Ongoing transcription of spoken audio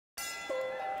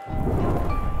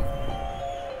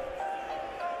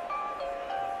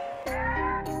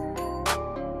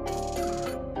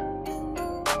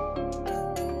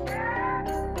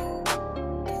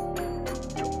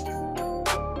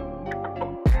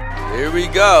Here we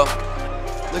go.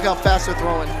 Look how fast they're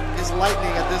throwing. It's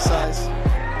lightning at this size.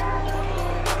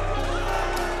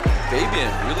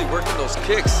 Fabian really working those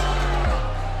kicks.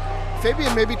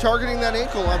 Fabian may be targeting that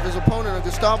ankle of his opponent,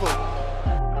 Gustavo.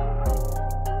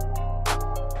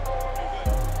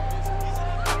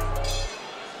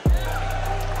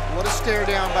 What a stare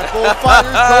down by both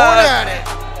fighters going at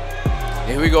it.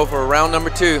 Here we go for round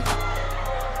number 2.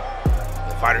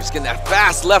 The fighters getting that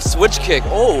fast left switch kick.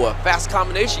 Oh, a fast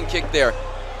combination kick there.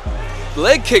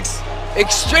 Leg kicks,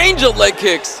 exchange of leg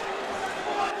kicks.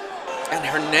 And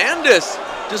Hernandez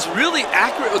just really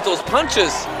accurate with those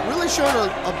punches. Really showing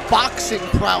a boxing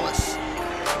prowess.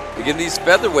 Again, these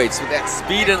featherweights with that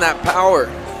speed and that power.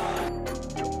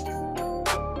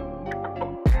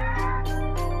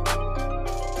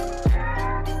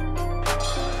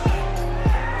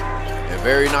 And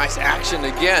very nice action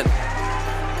again.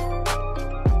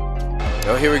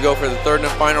 Oh, here we go for the 3rd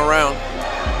and final round.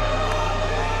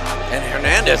 And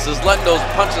Hernandez is letting those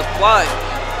punches fly.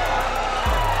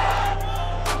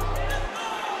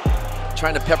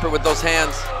 Trying to pepper with those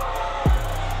hands.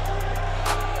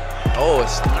 Oh,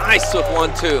 it's nice with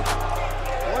 1-2.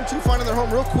 1-2 finding their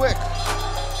home real quick.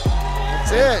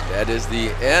 That's it. That is the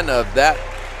end of that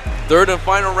 3rd and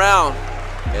final round.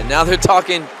 And now they're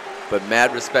talking, but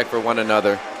mad respect for one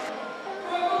another.